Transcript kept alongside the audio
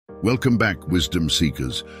Welcome back, Wisdom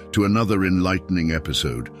Seekers, to another enlightening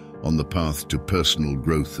episode on the path to personal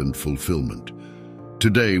growth and fulfillment.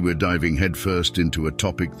 Today, we're diving headfirst into a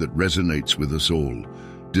topic that resonates with us all: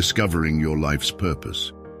 discovering your life's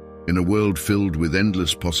purpose. In a world filled with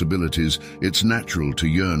endless possibilities, it's natural to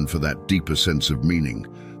yearn for that deeper sense of meaning,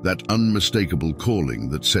 that unmistakable calling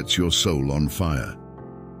that sets your soul on fire.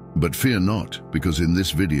 But fear not, because in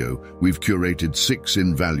this video, we've curated 6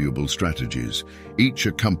 invaluable strategies, each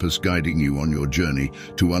a compass guiding you on your journey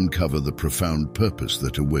to uncover the profound purpose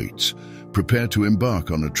that awaits. Prepare to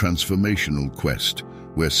embark on a transformational quest,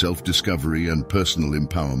 where self-discovery and personal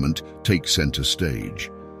empowerment take center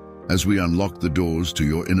stage. As we unlock the doors to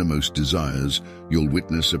your innermost desires, you'll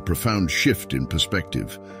witness a profound shift in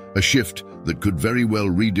perspective, a shift that could very well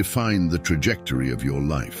redefine the trajectory of your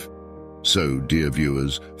life. So, dear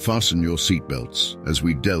viewers, fasten your seatbelts as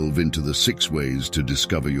we delve into the 6 ways to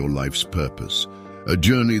discover your life's purpose, a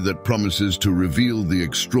journey that promises to reveal the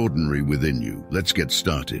extraordinary within you. Let's get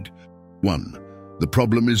started. 1. The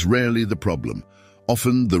problem is rarely the problem.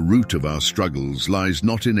 Often, the root of our struggles lies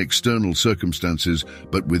not in external circumstances,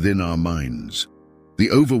 but within our minds.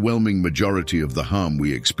 The overwhelming majority of the harm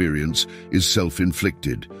we experience is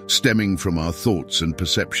self-inflicted, stemming from our thoughts and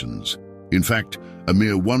perceptions. In fact, a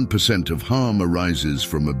mere 1% of harm arises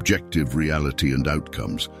from objective reality and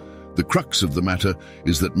outcomes. The crux of the matter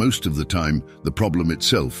is that most of the time, the problem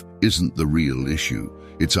itself isn't the real issue.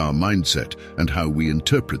 It's our mindset and how we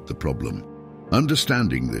interpret the problem.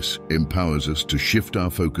 Understanding this empowers us to shift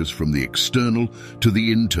our focus from the external to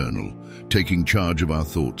the internal, taking charge of our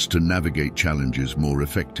thoughts to navigate challenges more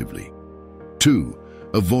effectively. 2.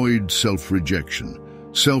 Avoid self-rejection.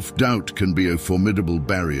 Self-doubt can be a formidable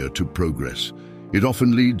barrier to progress. It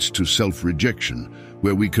often leads to self-rejection,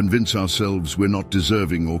 where we convince ourselves we're not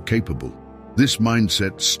deserving or capable. This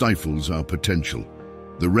mindset stifles our potential.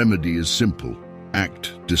 The remedy is simple: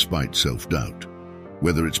 act despite self-doubt.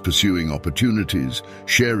 Whether it's pursuing opportunities,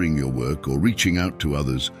 sharing your work, or reaching out to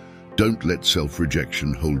others, don't let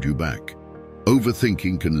self-rejection hold you back.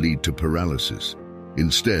 Overthinking can lead to paralysis.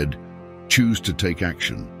 Instead, choose to take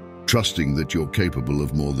action, trusting that you're capable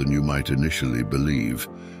of more than you might initially believe.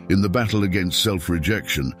 In the battle against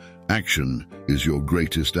self-rejection, action is your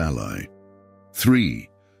greatest ally. 3.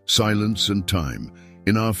 Silence and time.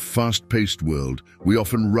 In our fast-paced world, we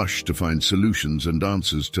often rush to find solutions and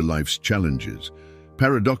answers to life's challenges.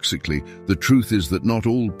 Paradoxically, the truth is that not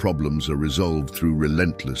all problems are resolved through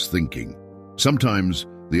relentless thinking. Sometimes,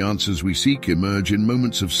 the answers we seek emerge in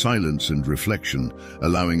moments of silence and reflection,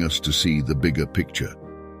 allowing us to see the bigger picture.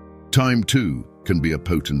 Time, too, can be a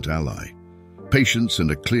potent ally. Patience and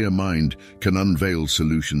a clear mind can unveil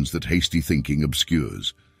solutions that hasty thinking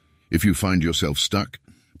obscures. If you find yourself stuck,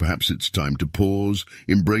 perhaps it's time to pause,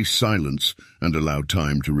 embrace silence, and allow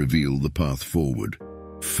time to reveal the path forward.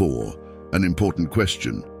 4. An important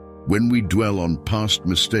question. When we dwell on past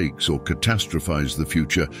mistakes or catastrophize the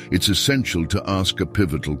future, it's essential to ask a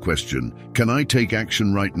pivotal question: can I take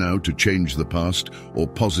action right now to change the past or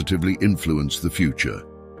positively influence the future?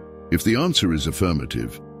 If the answer is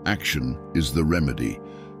affirmative, action is the remedy.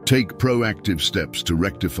 Take proactive steps to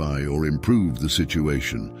rectify or improve the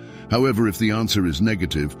situation. However, if the answer is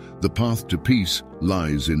negative, the path to peace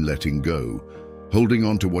lies in letting go. Holding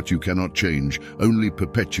on to what you cannot change only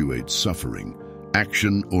perpetuates suffering.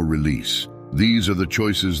 Action or release. These are the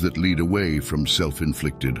choices that lead away from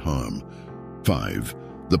self-inflicted harm. 5.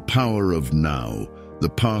 The power of now. The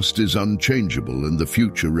past is unchangeable and the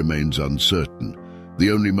future remains uncertain.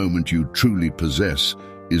 The only moment you truly possess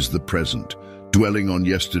is the present. Dwelling on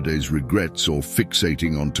yesterday's regrets or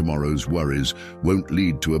fixating on tomorrow's worries won't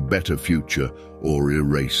lead to a better future or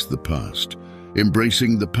erase the past.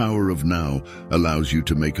 Embracing the power of now allows you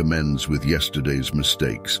to make amends with yesterday's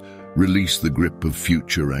mistakes, release the grip of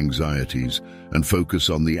future anxieties, and focus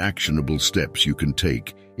on the actionable steps you can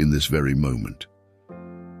take in this very moment.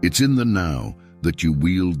 It's in the now that you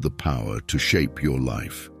wield the power to shape your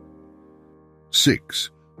life.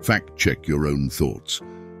 6. Fact-check your own thoughts.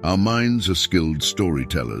 Our minds are skilled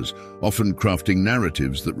storytellers, often crafting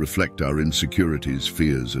narratives that reflect our insecurities,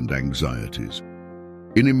 fears, and anxieties.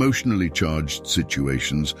 In emotionally charged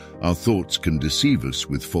situations, our thoughts can deceive us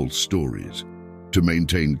with false stories. To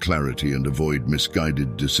maintain clarity and avoid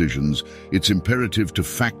misguided decisions, it's imperative to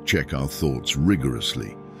fact-check our thoughts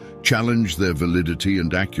rigorously. Challenge their validity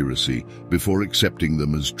and accuracy before accepting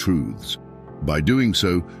them as truths. By doing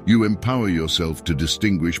so, you empower yourself to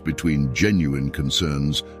distinguish between genuine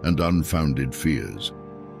concerns and unfounded fears.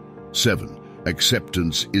 7.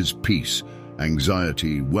 Acceptance is peace.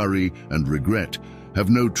 Anxiety, worry, and regret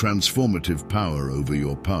have no transformative power over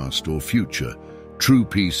your past or future. True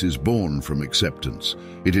peace is born from acceptance.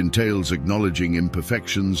 It entails acknowledging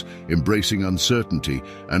imperfections, embracing uncertainty,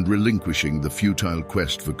 and relinquishing the futile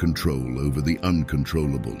quest for control over the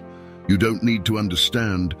uncontrollable. You don't need to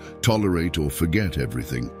understand, tolerate, or forget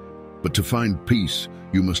everything. But to find peace,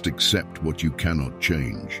 you must accept what you cannot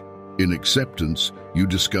change. In acceptance, you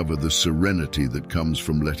discover the serenity that comes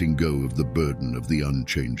from letting go of the burden of the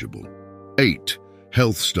unchangeable. 8.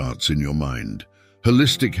 Health starts in your mind.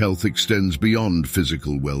 Holistic health extends beyond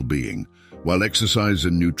physical well-being. While exercise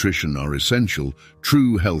and nutrition are essential,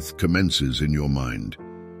 true health commences in your mind.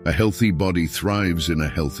 A healthy body thrives in a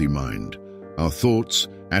healthy mind. Our thoughts,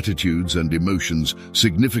 attitudes, and emotions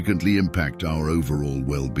significantly impact our overall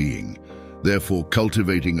well-being. Therefore,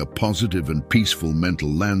 cultivating a positive and peaceful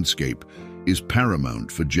mental landscape is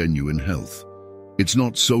paramount for genuine health. It's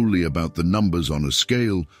not solely about the numbers on a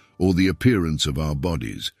scale or the appearance of our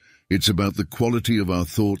bodies. It's about the quality of our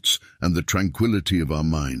thoughts and the tranquility of our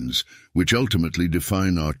minds, which ultimately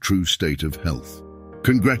define our true state of health.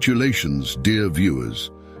 Congratulations, dear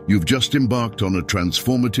viewers. You've just embarked on a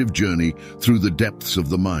transformative journey through the depths of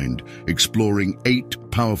the mind, exploring 8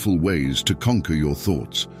 powerful ways to conquer your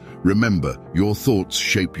thoughts. Remember, your thoughts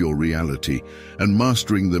shape your reality, and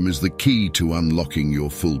mastering them is the key to unlocking your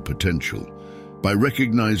full potential. By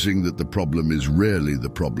recognizing that the problem is rarely the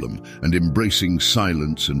problem and embracing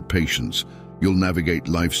silence and patience, you'll navigate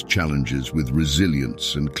life's challenges with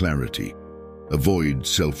resilience and clarity. Avoid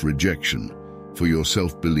self-rejection, for your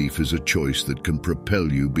self-belief is a choice that can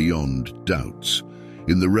propel you beyond doubts.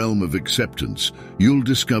 In the realm of acceptance, you'll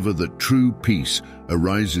discover that true peace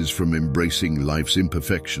arises from embracing life's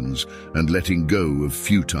imperfections and letting go of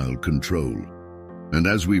futile control. And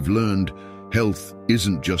as we've learned, health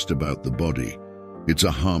isn't just about the body. It's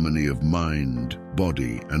a harmony of mind,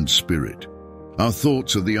 body, and spirit. Our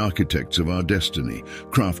thoughts are the architects of our destiny,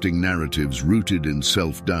 crafting narratives rooted in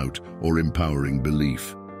self-doubt or empowering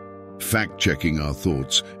belief. Fact-checking our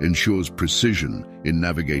thoughts ensures precision in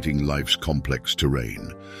navigating life's complex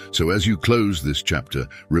terrain. So as you close this chapter,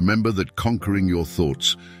 remember that conquering your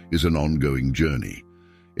thoughts is an ongoing journey.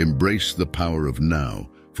 Embrace the power of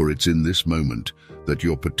now, for it's in this moment that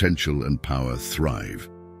your potential and power thrive.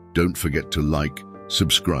 Don't forget to like,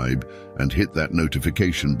 subscribe, and hit that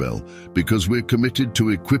notification bell, because we're committed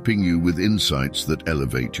to equipping you with insights that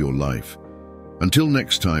elevate your life. Until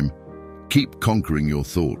next time, keep conquering your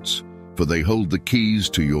thoughts, for they hold the keys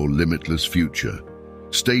to your limitless future.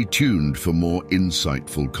 Stay tuned for more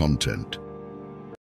insightful content.